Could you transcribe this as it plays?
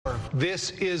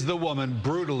This is the woman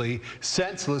brutally,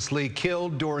 senselessly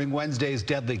killed during Wednesday's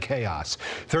deadly chaos.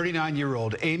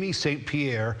 39-year-old Amy St.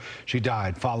 Pierre. She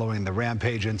died following the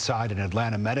rampage inside an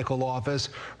Atlanta medical office.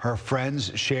 Her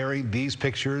friends sharing these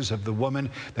pictures of the woman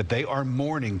that they are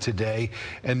mourning today.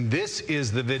 And this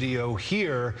is the video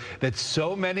here that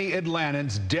so many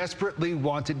Atlantans desperately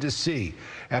wanted to see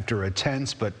after a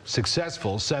tense but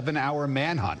successful 7-hour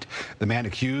manhunt. The man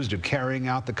accused of carrying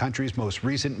out the country's most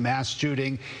recent mass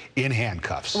shooting in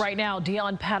handcuffs. Right now,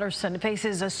 Deon Patterson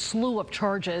faces a slew of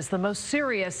charges. The most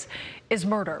serious is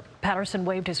murder. Patterson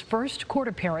waived his first court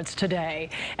appearance today,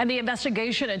 and the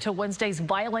investigation into Wednesday's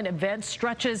violent event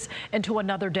stretches into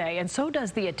another day, and so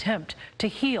does the attempt to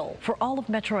heal for all of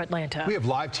Metro Atlanta. We have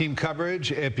live team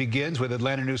coverage. It begins with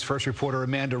Atlanta News First reporter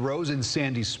Amanda Rose in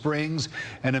Sandy Springs.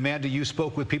 And Amanda, you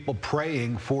spoke with people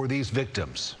praying for these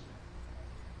victims.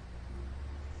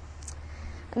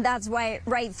 That's right.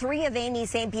 3 of Amy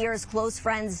St. Pierre's close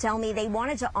friends tell me they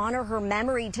wanted to honor her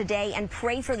memory today and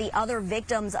pray for the other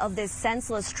victims of this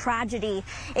senseless tragedy.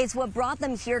 It's what brought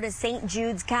them here to St.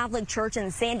 Jude's Catholic Church in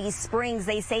Sandy Springs.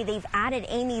 They say they've added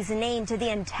Amy's name to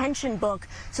the intention book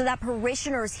so that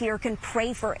parishioners here can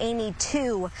pray for Amy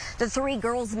too. The 3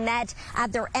 girls met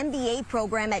at their MBA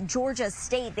program at Georgia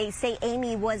State. They say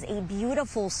Amy was a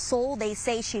beautiful soul. They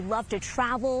say she loved to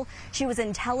travel. She was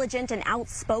intelligent and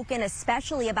outspoken,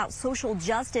 especially about social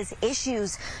justice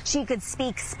issues. She could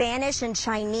speak Spanish and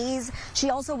Chinese. She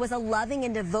also was a loving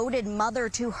and devoted mother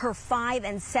to her 5-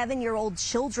 and 7-year-old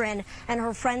children, and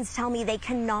her friends tell me they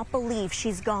cannot believe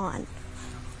she's gone.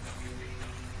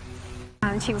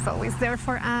 She was always there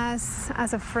for us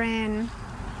as a friend.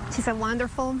 She's a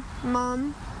wonderful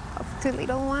mom of 2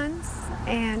 little ones,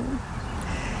 and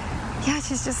yeah,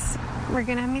 we're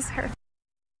gonna miss her.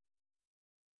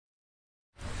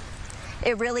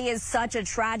 It really is such a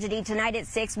tragedy. Tonight at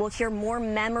 6, we'll hear more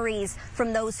memories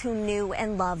from those who knew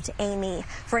and loved Amy.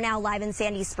 For now, live in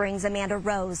Sandy Springs, Amanda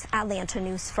Rose, Atlanta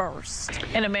News First.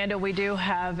 And Amanda, we do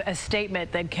have a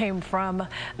statement that came from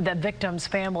the victim's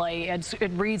family.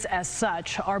 It reads as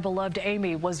such: our beloved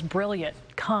Amy was brilliant,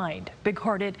 kind,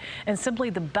 big-hearted, and simply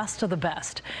the best of the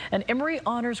best. An Emory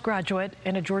Honors graduate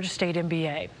and a Georgia State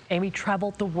MBA. Amy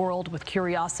traveled the world with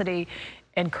curiosity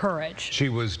and courage. She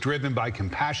was driven by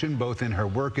compassion, both in her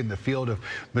work in the field of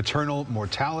maternal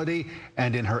mortality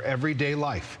and in her everyday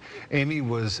life. Amy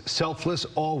was selfless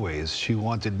always. She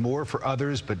wanted more for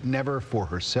others, but never for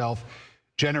herself.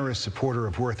 Generous supporter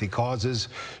of worthy causes.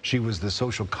 She was the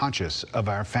social conscience of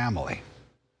our family.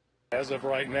 As of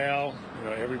right now,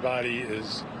 everybody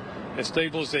is as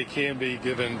stable as they can be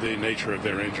given the nature of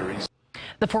their injuries.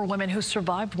 The 4 women who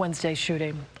survived Wednesday's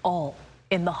shooting, all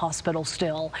in the hospital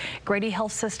still. Grady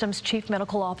Health System's Chief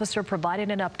Medical Officer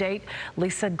provided an update.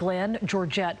 Lisa Glenn,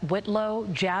 Georgette Whitlow,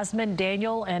 Jasmine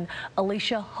Daniel, and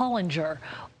Alicia Hollinger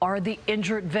are the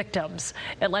injured victims.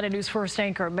 Atlanta News First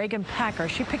anchor Megan Packer,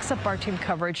 she picks up our team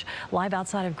coverage live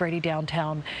outside of Grady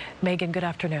downtown. Megan, good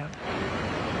afternoon.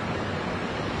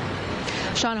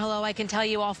 Sean, hello. I can tell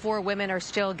you all 4 women are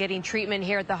still getting treatment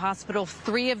here at the hospital.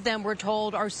 3 of them, we're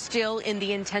told, are still in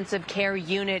the intensive care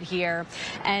unit here.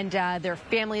 And their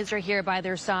families are here by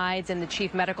their sides, and the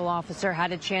chief medical officer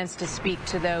had a chance to speak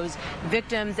to those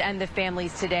victims and the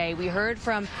families today. We heard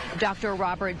from Dr.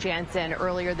 Robert Jansen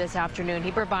earlier this afternoon.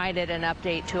 He provided an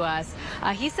update to us.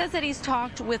 He says that he's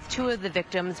talked with 2 of the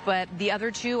victims, but the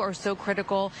other 2 are so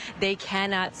critical they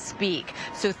cannot speak.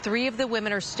 So 3 of the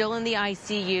women are still in the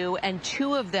ICU, and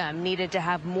 2 of them needed to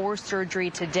have more surgery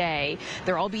today.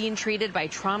 They're all being treated by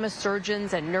trauma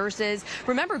surgeons and nurses.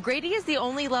 Remember, Grady is the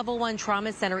only level 1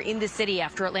 trauma center in the city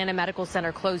after Atlanta Medical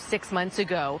Center closed 6 months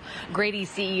ago. Grady's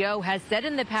CEO has said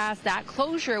in the past that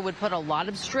closure would put a lot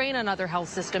of strain on other health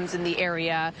systems in the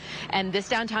area. And this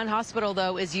downtown hospital,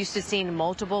 though, is used to seeing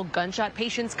multiple gunshot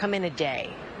patients come in a day.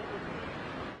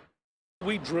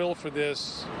 We drill for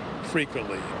this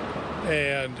frequently.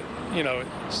 And,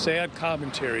 sad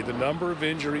commentary. The number of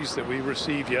injuries that we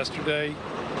received yesterday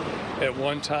at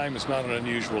one time is not an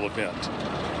unusual event.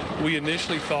 We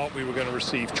initially thought we were going to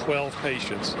receive 12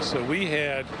 patients, so we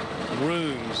had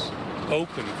rooms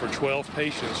open for 12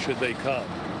 patients should they come.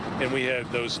 And we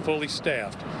had those fully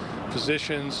staffed.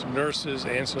 Physicians, nurses,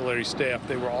 ancillary staff,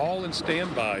 they were all in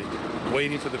standby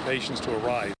waiting for the patients to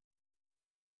arrive.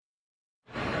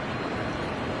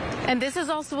 And this is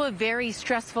also a very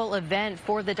stressful event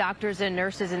for the doctors and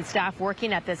nurses and staff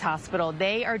working at this hospital.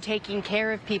 They are taking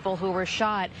care of people who were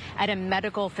shot at a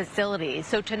medical facility.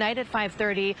 So tonight at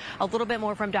 5:30, a little bit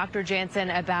more from Dr. Jansen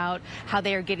about how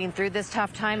they are getting through this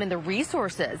tough time and the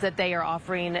resources that they are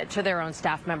offering to their own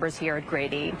staff members here at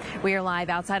Grady. We are live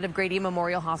outside of Grady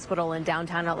Memorial Hospital in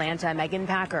downtown Atlanta. Megan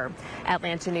Packer,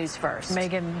 Atlanta News First.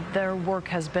 Megan, their work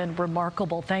has been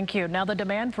remarkable. Thank you. Now, the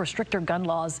demand for stricter gun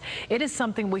laws, it is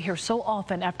something we hear so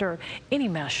often after any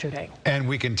mass shooting. And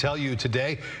we can tell you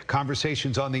today,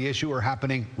 conversations on the issue are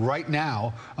happening right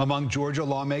now among Georgia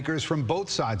lawmakers from both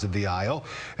sides of the aisle.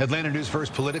 Atlanta News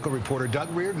First political reporter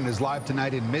Doug Reardon is live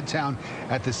tonight in Midtown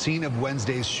at the scene of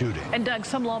Wednesday's shooting. And Doug,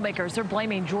 some lawmakers are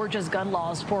blaming Georgia's gun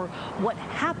laws for what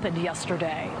happened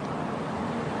yesterday.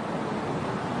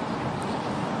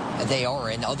 They are,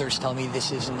 and others tell me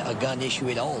this isn't a gun issue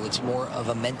at all. It's more of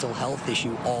a mental health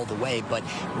issue all the way. But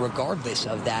regardless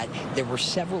of that, there were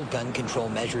several gun control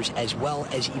measures as well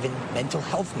as even mental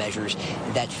health measures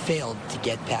that failed to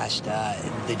get past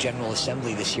the General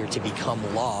Assembly this year to become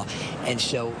law. And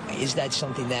so is that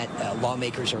something that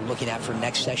lawmakers are looking at for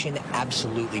next session?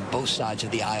 Absolutely. Both sides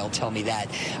of the aisle tell me that.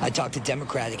 I talked to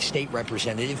Democratic State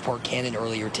Representative Park Cannon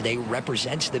earlier today, who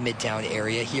represents the Midtown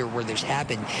area here where this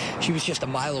happened. She was just a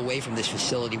mile away from this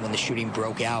facility when the shooting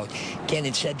broke out.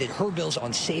 Cannon said that her bills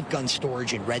on safe gun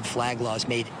storage and red flag laws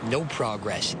made no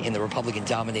progress in the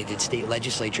Republican-dominated state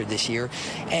legislature this year.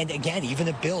 And again, even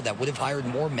a bill that would have hired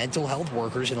more mental health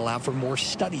workers and allowed for more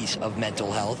studies of mental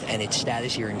health and its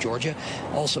status here in Georgia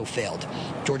also failed.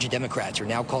 Georgia Democrats are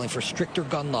now calling for stricter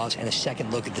gun laws and a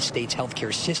second look at the state's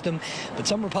healthcare system. But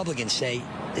some Republicans say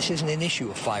this isn't an issue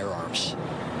of firearms.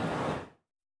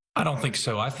 I don't think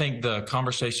so. I think the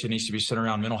conversation needs to be centered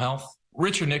around mental health.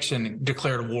 Richard Nixon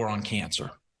declared a war on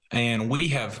cancer, and we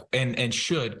have and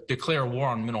should declare a war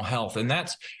on mental health. And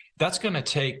that's going to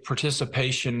take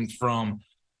participation from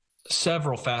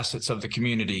several facets of the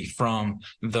community, from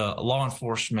the law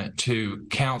enforcement to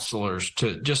counselors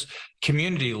to just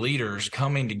community leaders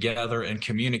coming together and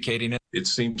communicating it. It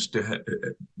seems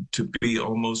to be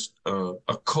almost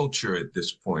a culture at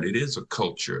this point. It is a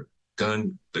culture.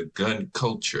 The gun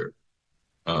culture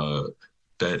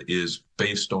that is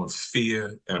based on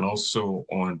fear and also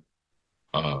on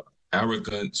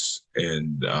arrogance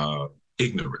and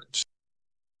ignorance.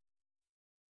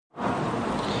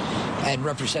 And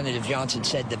Representative Johnson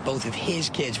said that both of his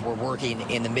kids were working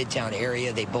in the Midtown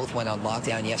area. They both went on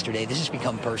lockdown yesterday. This has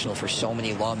become personal for so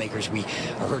many lawmakers. We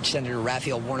heard Senator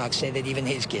Raphael Warnock say that even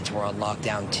his kids were on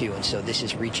lockdown, too. And so this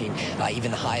is reaching even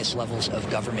the highest levels of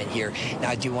government here. Now,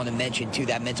 I do want to mention, too,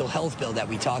 that mental health bill that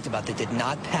we talked about that did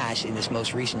not pass in this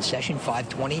most recent session,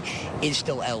 520, is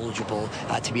still eligible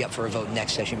to be up for a vote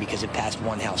next session because it passed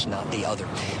one house, not the other.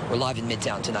 We're live in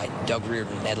Midtown tonight. Doug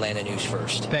Reardon, Atlanta News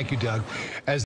First. Thank you, Doug.